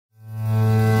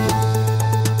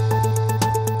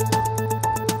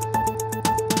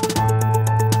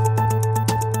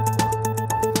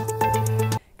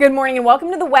Good morning and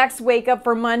welcome to the WEX Wakeup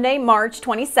for Monday, March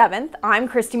 27th. I'm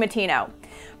Christy Matino.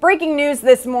 Breaking news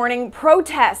this morning,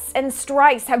 protests and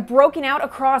strikes have broken out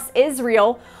across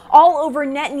Israel, all over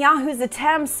Netanyahu's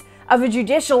attempts of a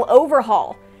judicial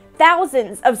overhaul.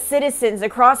 Thousands of citizens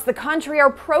across the country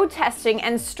are protesting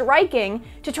and striking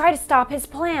to try to stop his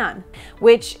plan,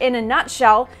 which in a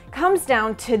nutshell comes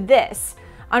down to this.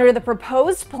 Under the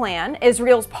proposed plan,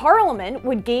 Israel's parliament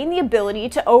would gain the ability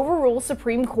to overrule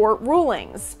Supreme Court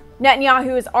rulings.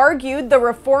 Netanyahu has argued the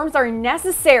reforms are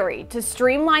necessary to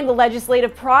streamline the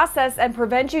legislative process and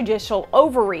prevent judicial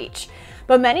overreach.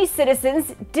 But many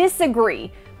citizens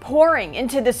disagree, pouring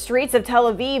into the streets of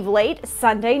Tel Aviv late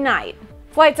Sunday night.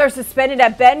 Flights are suspended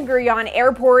at Ben Gurion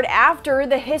Airport after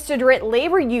the Histadrut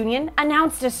labor union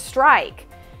announced a strike.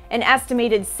 An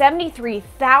estimated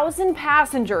 73,000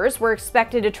 passengers were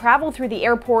expected to travel through the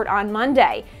airport on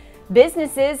Monday.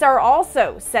 Businesses are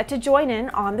also set to join in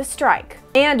on the strike.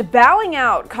 And bowing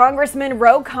out, Congressman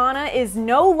Khanna is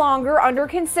no longer under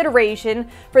consideration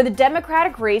for the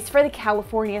Democratic race for the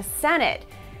California Senate.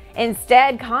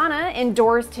 Instead, Khanna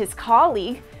endorsed his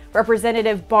colleague,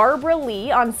 Representative Barbara Lee,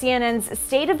 on CNN's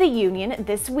State of the Union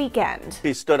this weekend.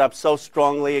 She stood up so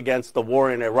strongly against the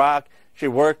war in Iraq. She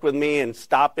worked with me in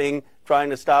trying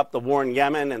to stop the war in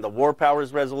Yemen and the War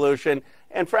Powers Resolution.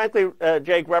 And frankly,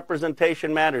 Jake,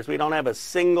 representation matters. We don't have a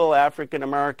single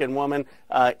African-American woman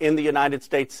in the United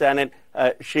States Senate.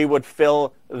 She would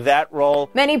fill that role.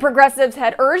 Many progressives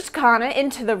had urged Khanna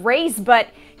into the race, but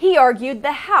he argued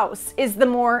the House is the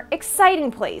more exciting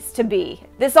place to be.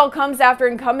 This all comes after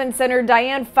incumbent Senator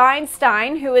Dianne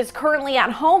Feinstein, who is currently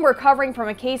at home recovering from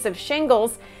a case of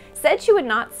shingles, said she would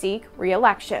not seek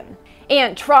re-election.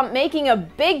 And Trump making a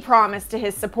big promise to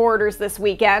his supporters this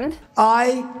weekend.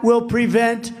 I will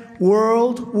prevent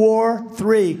World War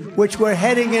III, which we're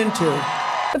heading into.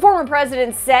 The former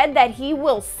president said that he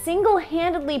will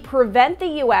single-handedly prevent the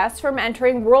U.S. from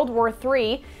entering World War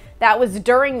III. That was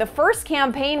during the first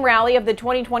campaign rally of the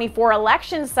 2024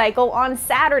 election cycle on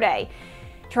Saturday.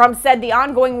 Trump said the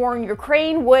ongoing war in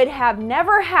Ukraine would have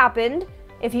never happened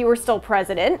if he were still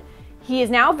president. He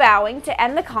is now vowing to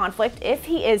end the conflict if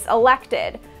he is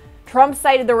elected. Trump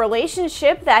cited the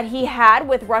relationship that he had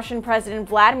with Russian President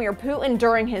Vladimir Putin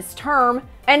during his term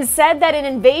and said that an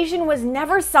invasion was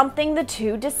never something the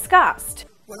two discussed.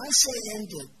 When I say end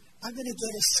it, I'm going to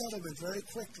get a settlement very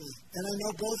quickly. And I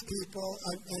know both people,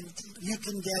 and you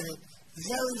can get it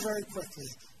very, very quickly.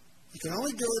 You can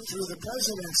only do it through the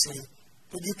presidency.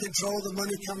 But you control the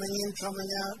money coming in, coming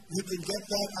out. You can get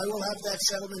that. I will have that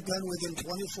settlement done within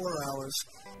 24 hours.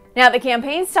 Now, the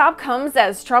campaign stop comes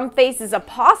as Trump faces a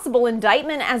possible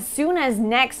indictment as soon as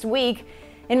next week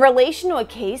in relation to a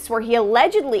case where he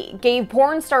allegedly gave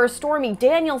porn star Stormy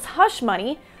Daniels hush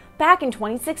money back in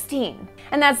 2016.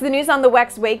 And that's the news on the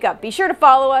WEX Wake Up. Be sure to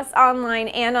follow us online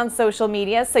and on social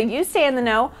media so you stay in the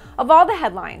know of all the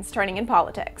headlines turning in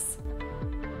politics.